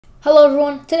Hello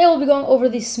everyone, today we'll be going over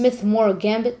the Smith Morra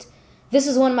Gambit. This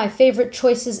is one of my favorite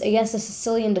choices against the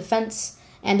Sicilian Defense,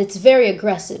 and it's very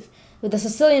aggressive. The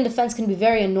Sicilian Defense can be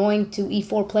very annoying to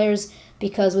e4 players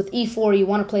because with e4 you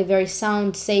want to play very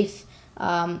sound, safe,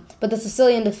 but the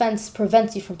Sicilian Defense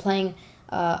prevents you from playing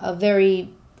a very,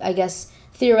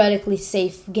 theoretically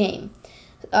safe game.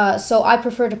 So I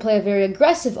prefer to play a very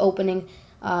aggressive opening,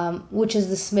 which is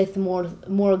the Smith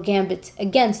Morra Gambit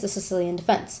against the Sicilian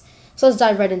Defense. So let's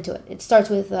dive right into it. It starts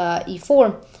with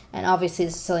e4, and obviously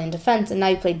the Sicilian Defense, and now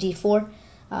you play d4.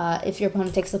 If your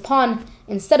opponent takes the pawn,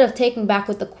 instead of taking back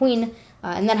with the queen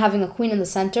and then having a queen in the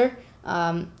center,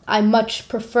 I much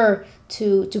prefer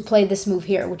to play this move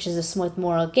here, which is the Smith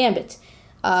Morra Gambit.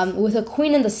 With a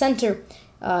queen in the center,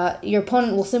 your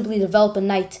opponent will simply develop a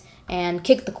knight and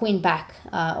kick the queen back,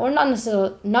 or not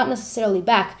necessarily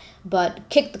back, but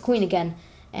kick the queen again.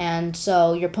 And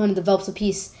so your opponent develops a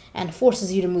piece and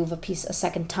forces you to move a piece a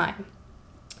second time.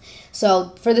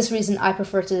 So for this reason, I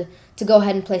prefer to go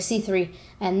ahead and play c3.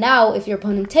 And now, if your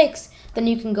opponent takes, then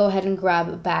you can go ahead and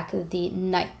grab back the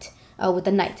knight with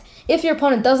the knight. If your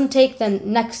opponent doesn't take, then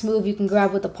next move you can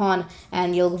grab with the pawn,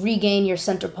 and you'll regain your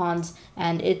center pawns,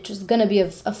 and it's going to be a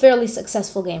fairly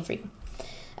successful game for you.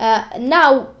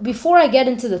 Now, before I get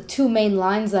into the two main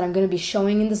lines that I'm going to be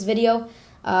showing in this video,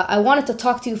 I wanted to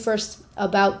talk to you first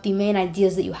about the main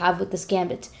ideas that you have with this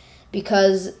gambit,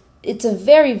 because it's a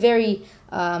very, very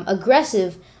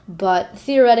aggressive but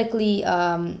theoretically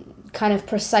kind of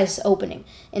precise opening,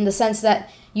 in the sense that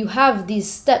you have these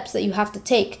steps that you have to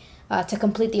take to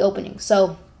complete the opening.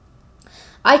 So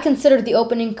I consider the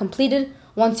opening completed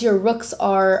once your rooks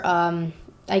are,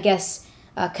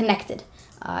 connected.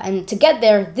 And to get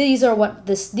there, these are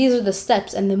the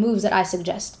steps and the moves that I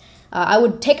suggest. I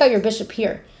would take out your bishop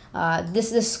here.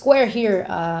 This square here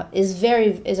is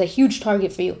a huge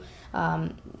target for you.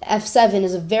 F7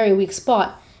 is a very weak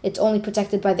spot. It's only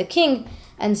protected by the king,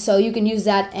 and so you can use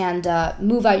that and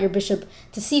move out your bishop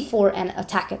to c4 and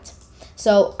attack it.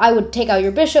 So I would take out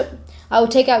your bishop. I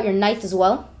would take out your knight as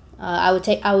well. I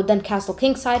would then castle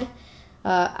kingside.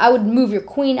 I would move your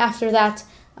queen after that.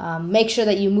 Make sure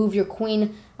that you move your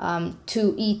queen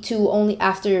to e2 only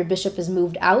after your bishop is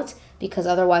moved out, because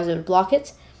otherwise it would block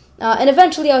it. And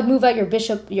eventually I would move out your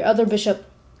bishop, your other bishop,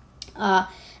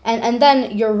 and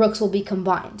then your rooks will be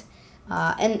combined.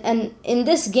 And in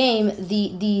this game,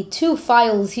 the two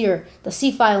files here, the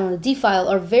c file and the d file,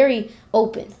 are very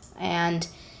open, and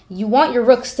you want your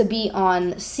rooks to be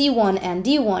on c1 and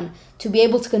d1 to be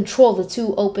able to control the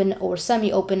two open or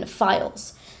semi-open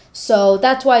files. So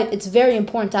that's why it's very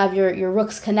important to have your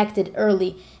rooks connected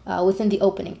early within the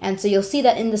opening. And so you'll see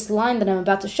that in this line that I'm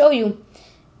about to show you,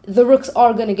 the rooks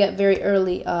are going to get very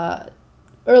early,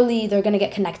 they're going to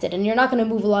get connected, and you're not going to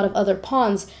move a lot of other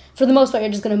pawns. For the most part,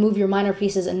 you're just going to move your minor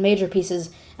pieces and major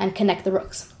pieces and connect the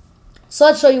rooks. So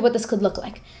let's show you what this could look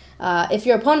like. If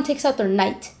your opponent takes out their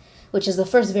knight, which is the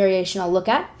first variation I'll look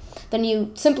at, then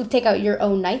you simply take out your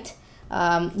own knight.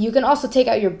 You can also take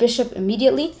out your bishop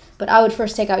immediately, but I would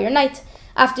first take out your knight.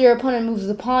 After your opponent moves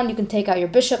the pawn, you can take out your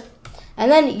bishop,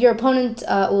 and then your opponent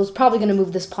was probably going to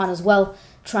move this pawn as well,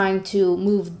 trying to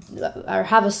move or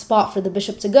have a spot for the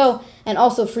bishop to go, and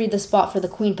also free the spot for the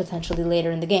queen potentially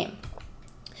later in the game.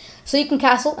 So you can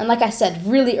castle, and like I said,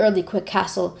 really early quick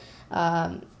castle.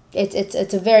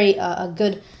 It's a very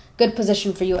good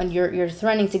position for you, and you're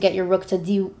threatening to get your rook to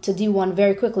d1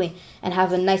 very quickly and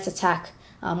have a nice attack,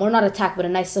 or not attack, but a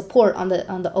nice support on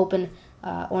the open,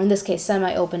 or in this case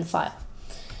semi-open file.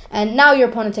 And now your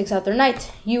opponent takes out their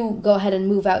knight. You go ahead and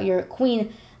move out your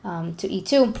queen to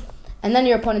e2. And then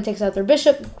your opponent takes out their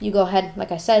bishop. You go ahead,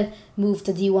 like I said, move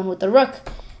to d1 with the rook.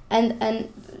 And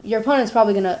your opponent's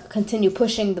probably going to continue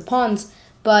pushing the pawns,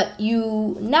 but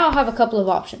you now have a couple of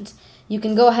options. You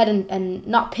can go ahead and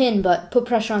not pin, but put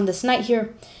pressure on this knight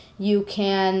here. You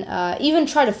can even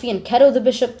try to fianchetto the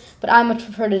bishop, but I much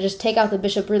prefer to just take out the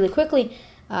bishop really quickly,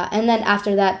 and then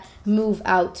after that, move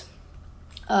out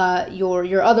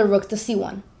your other rook to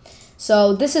c1.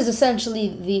 So this is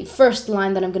essentially the first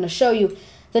line that I'm going to show you.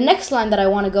 The next line that I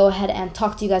want to go ahead and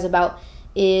talk to you guys about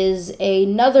is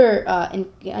another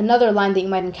line that you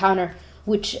might encounter,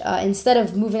 which instead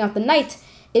of moving out the knight,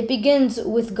 it begins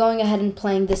with going ahead and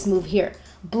playing this move here,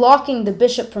 blocking the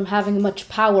bishop from having much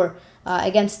power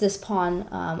against this pawn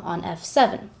on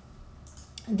f7.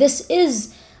 This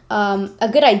is a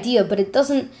good idea, but it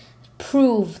doesn't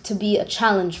prove to be a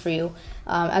challenge for you.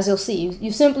 As you'll see,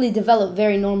 you simply develop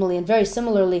very normally and very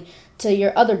similarly to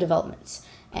your other developments.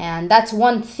 And that's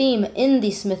one theme in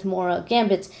the Smith Morra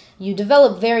Gambit. You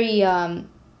develop very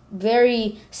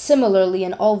similarly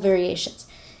in all variations.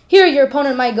 Here, your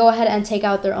opponent might go ahead and take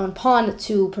out their own pawn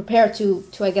to prepare to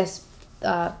I guess,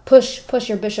 push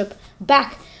your bishop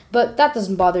back, but that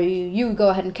doesn't bother you. You go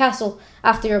ahead and castle.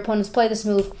 After your opponents play this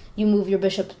move, you move your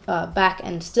bishop back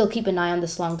and still keep an eye on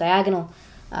this long diagonal.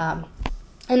 And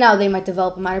now they might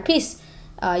develop a minor piece.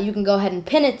 You can go ahead and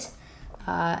pin it,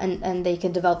 and they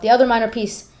can develop the other minor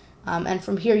piece. And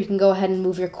from here, you can go ahead and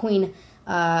move your queen.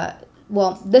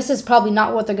 Well, this is probably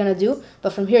not what they're going to do,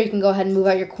 but from here you can go ahead and move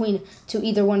out your queen to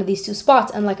either one of these two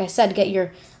spots, and like I said, get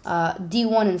your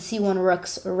d1 and c1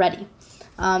 rooks ready.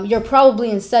 You're probably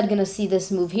instead going to see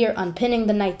this move here, unpinning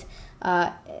the knight,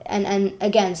 and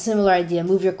again, similar idea,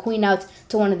 move your queen out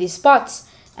to one of these spots,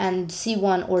 and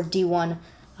c1 or d1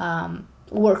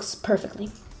 works perfectly.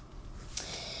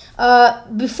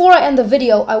 Before I end the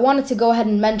video, I wanted to go ahead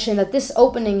and mention that this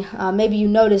opening, maybe you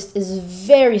noticed, is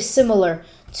very similar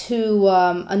to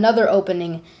another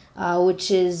opening,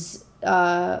 which is,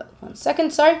 one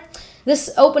second, sorry. This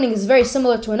opening is very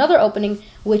similar to another opening,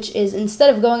 which is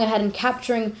instead of going ahead and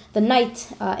capturing the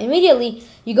knight immediately,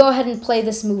 you go ahead and play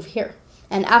this move here.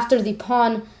 And after the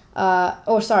pawn,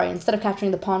 instead of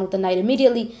capturing the pawn with the knight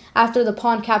immediately, after the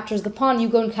pawn captures the pawn, you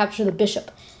go and capture the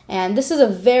bishop. And this is a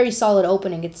very solid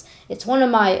opening. It's one of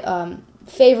my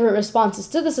favorite responses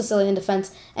to the Sicilian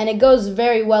defense, and it goes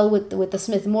very well with the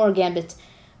Smith Morra Gambit.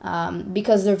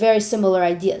 Because they're very similar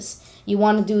ideas. You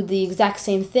want to do the exact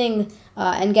same thing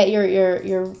and get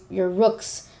your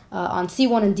rooks on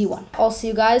c1 and d1. I'll see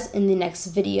you guys in the next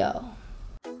video.